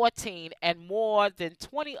 14, and more than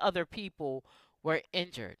 20 other people were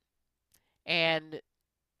injured. And,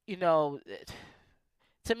 you know,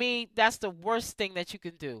 to me, that's the worst thing that you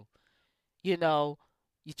can do. You know,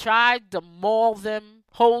 you tried to maul them,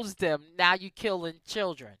 hose them, now you're killing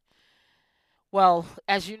children. Well,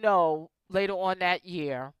 as you know, later on that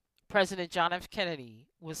year, President John F. Kennedy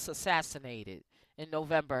was assassinated in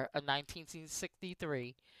November of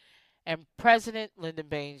 1963, and President Lyndon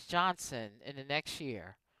Baines Johnson, in the next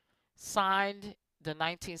year, signed the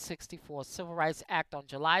 1964 Civil Rights Act on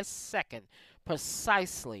July 2nd,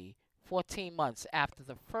 precisely 14 months after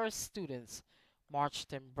the first students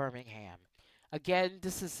marched in Birmingham. Again,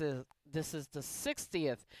 this is the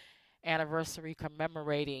 60th anniversary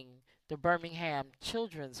commemorating the Birmingham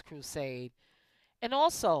Children's Crusade, and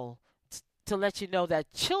also to let you know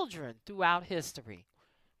that children throughout history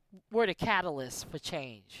were the catalyst for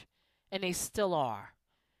change, and they still are.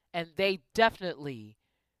 And they definitely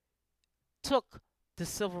took the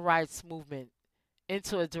civil rights movement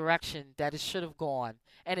into a direction that it should have gone,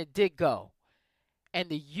 and it did go. And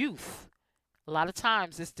the youth, a lot of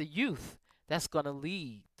times it's the youth that's going to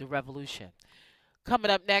lead the revolution.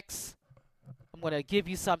 Coming up next, I'm going to give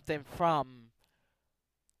you something from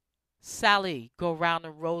Sally Go Round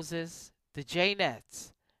the Roses, the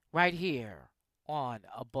Janettes, right here on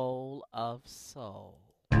A Bowl of Soul.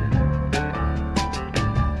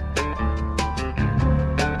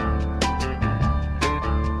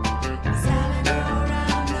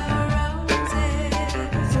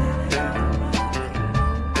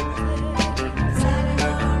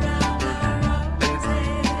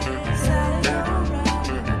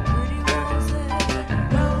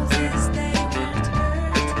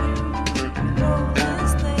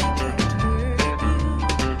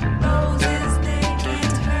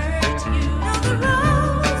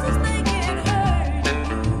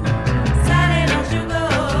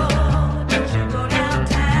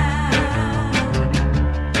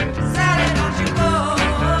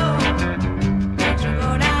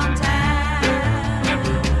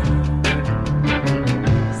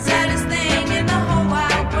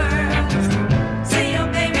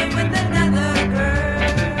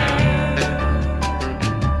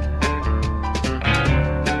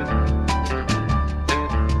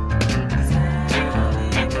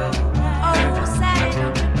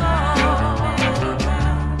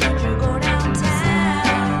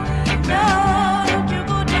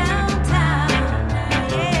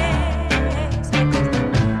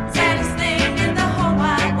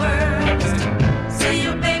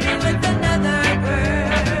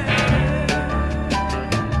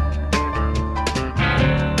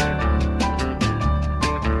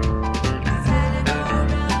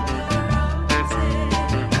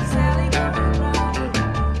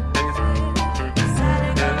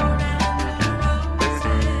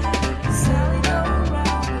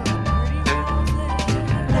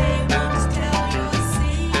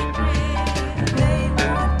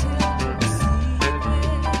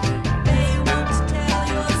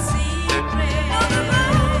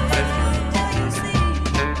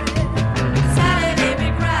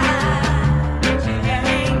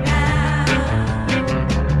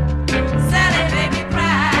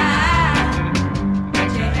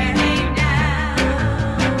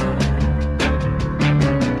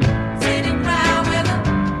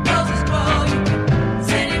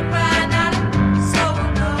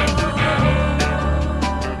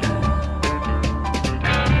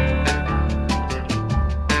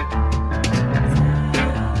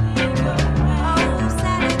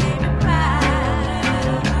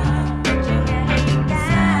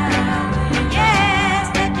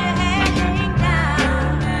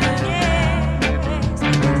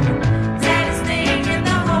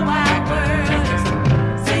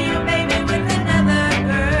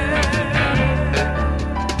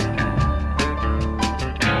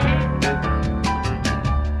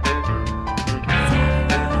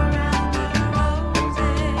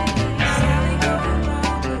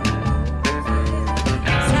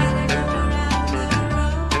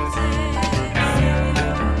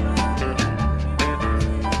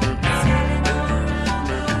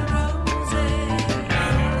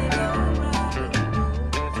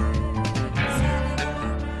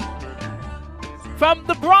 From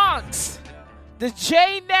the Bronx, the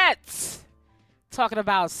J Nets, talking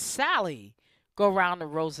about Sally, Go Round the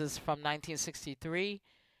Roses from 1963.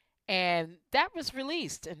 And that was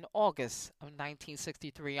released in August of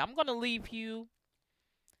 1963. I'm going to leave you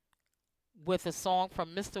with a song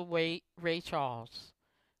from Mr. Ray Charles.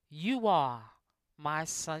 You Are My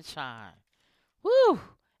Sunshine. Woo!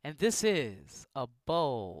 And this is A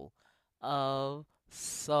Bowl of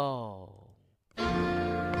Soul.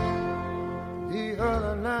 The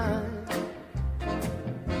other night,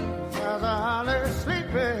 as I lay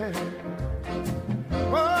sleeping,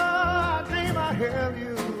 oh, I dream I held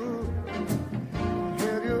you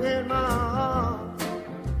in my arms.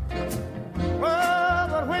 Oh,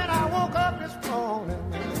 but when I woke up this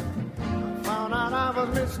morning, I found out I was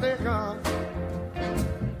mistaken.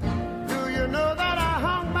 Do you know that I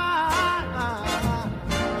hung my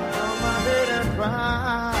head and cried?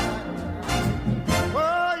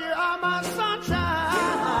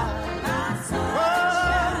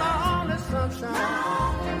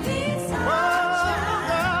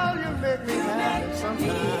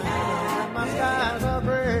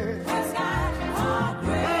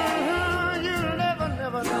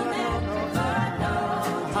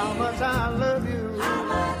 I love you. How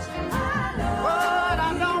much I love but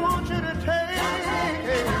I don't want you to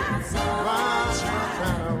take my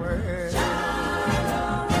sunshine away.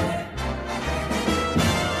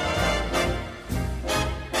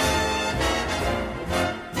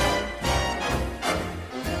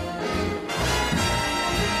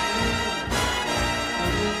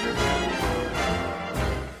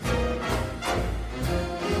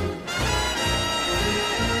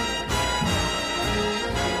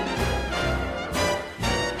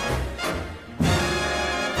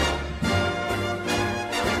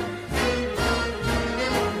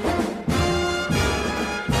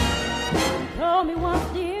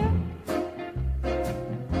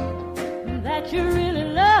 You really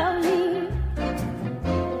love me,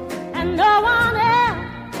 and no one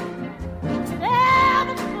else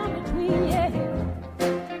ever come between you.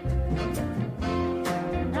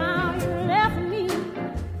 Now you left me,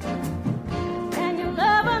 and you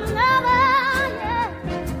love another, yeah,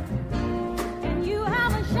 and you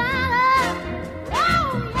have a shadow,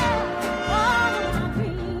 oh yeah, all of my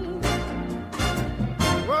dreams.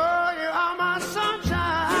 Oh, you are my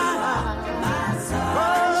sunshine, my sunshine.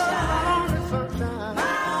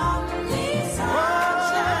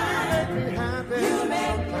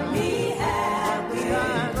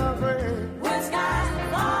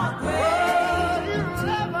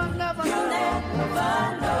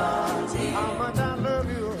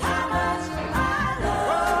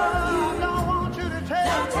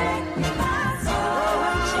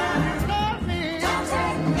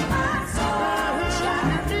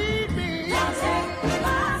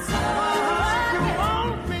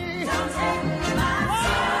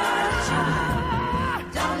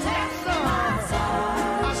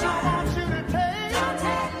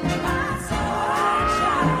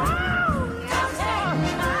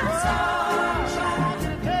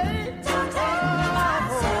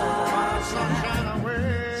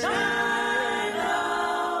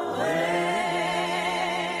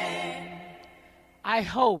 I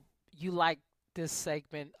hope you like this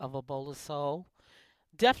segment of A Bowl of Soul.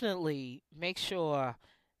 Definitely make sure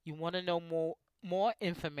you want to know more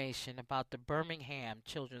information about the Birmingham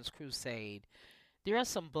Children's Crusade. There are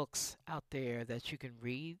some books out there that you can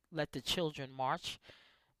read. Let the Children March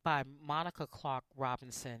by Monica Clark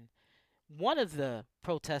Robinson, one of the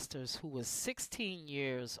protesters who was 16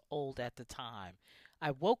 years old at the time. I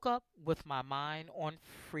woke up with my mind on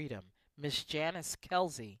freedom. Miss Janice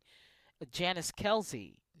Kelsey. Janice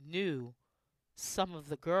Kelsey knew some of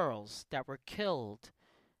the girls that were killed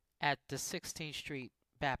at the 16th Street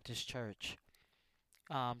Baptist Church.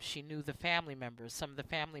 She knew the family members. Some of the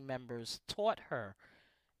family members taught her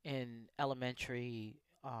in elementary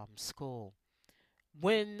school.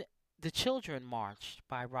 When the Children Marched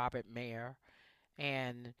by Robert Mayer,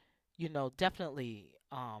 and definitely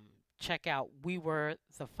check out We Were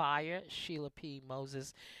the Fire, Sheila P.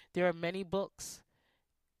 Moses. There are many books.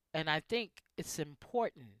 And I think it's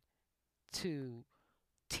important to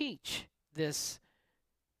teach this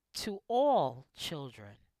to all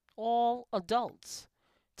children, all adults,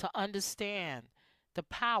 to understand the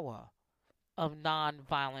power of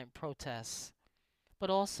nonviolent protests, but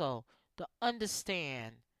also to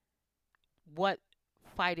understand what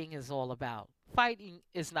fighting is all about. Fighting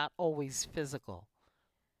is not always physical.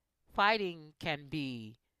 Fighting can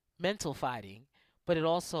be mental fighting, but it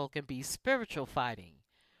also can be spiritual fighting.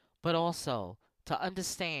 But also to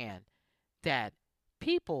understand that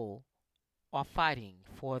people are fighting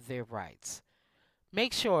for their rights.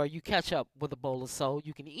 make sure you catch up with A Bowl of Soul.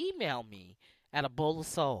 You can email me at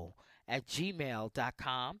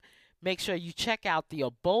abowlofsoul@gmail.com. Make sure you check out the A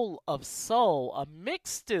Bowl of Soul, a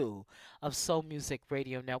mixed stew of soul music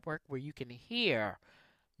radio network where you can hear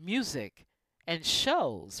music and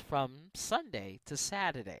shows from Sunday to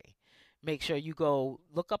Saturday. Make sure you go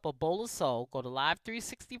look up A Bowl of Soul. Go to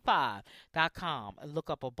live365.com and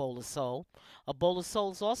look up A Bowl of Soul. A Bowl of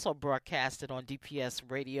Soul is also broadcasted on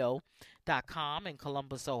dpsradio.com in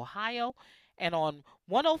Columbus, Ohio, and on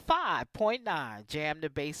 105.9 Jam the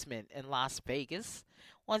Basement in Las Vegas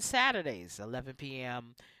on Saturdays, 11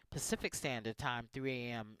 p.m. Pacific Standard Time, 3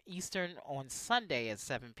 a.m. Eastern, on Sunday at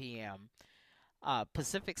 7 p.m.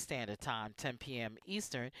 Pacific Standard Time, 10 p.m.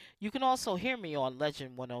 Eastern. You can also hear me on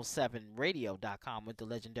legend107radio.com with the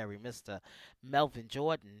legendary Mr. Melvin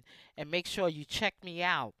Jordan. And make sure you check me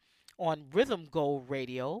out on Rhythm Gold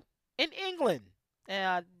Radio in England.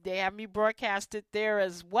 They have me broadcasted there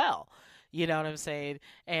as well. You know what I'm saying?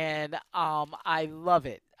 And I love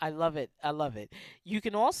it. I love it. I love it. You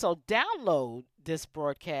can also download this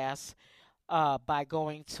broadcast by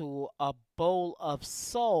going to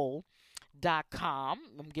abowlofsoul.com.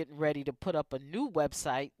 I'm getting ready to put up a new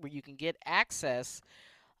website where you can get access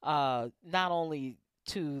not only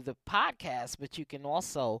to the podcast, but you can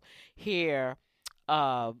also hear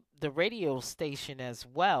the radio station as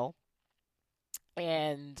well.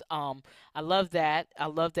 And I love that. I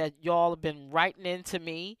love that y'all have been writing into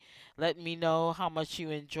me, letting me know how much you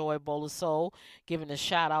enjoy Bowl of Soul, giving a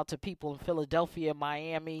shout out to people in Philadelphia,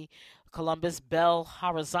 Miami, Columbus, Bell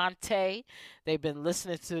Horizonte. They've been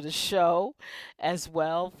listening to the show as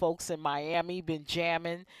well. Folks in Miami been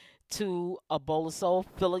jamming to A Bowl of Soul.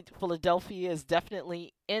 Philadelphia is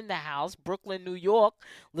definitely in the house. Brooklyn, New York,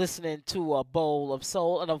 listening to A Bowl of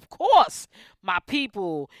Soul. And of course, my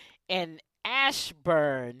people in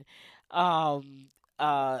Ashburn, I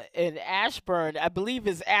believe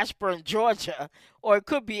it's Ashburn, Georgia, or it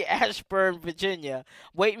could be Ashburn, Virginia,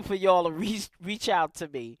 waiting for y'all to reach out to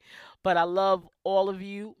me. But I love all of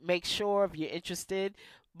you. Make sure if you're interested,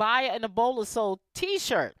 buy an A Bowl of Soul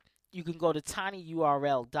t-shirt. You can go to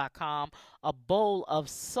tinyurl.com, A Bowl of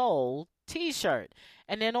Soul t-shirt.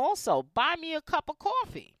 And then also buy me a cup of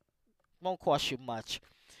coffee. Won't cost you much.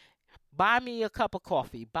 Buy me a cup of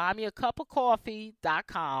coffee.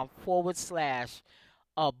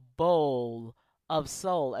 buymeacupofcoffee.com/A Bowl of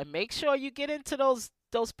Soul. And make sure you get into those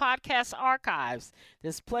podcast archives.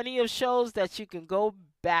 There's plenty of shows that you can go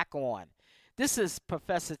back on. This is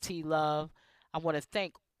Professor T. Love. I want to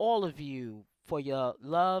thank all of you for your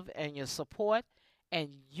love and your support.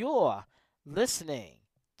 And you're listening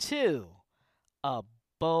to A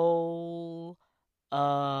Bowl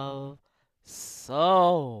of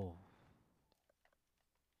Soul.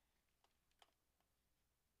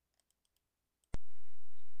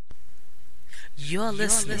 You're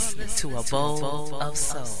listening to A Bowl of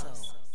Soul.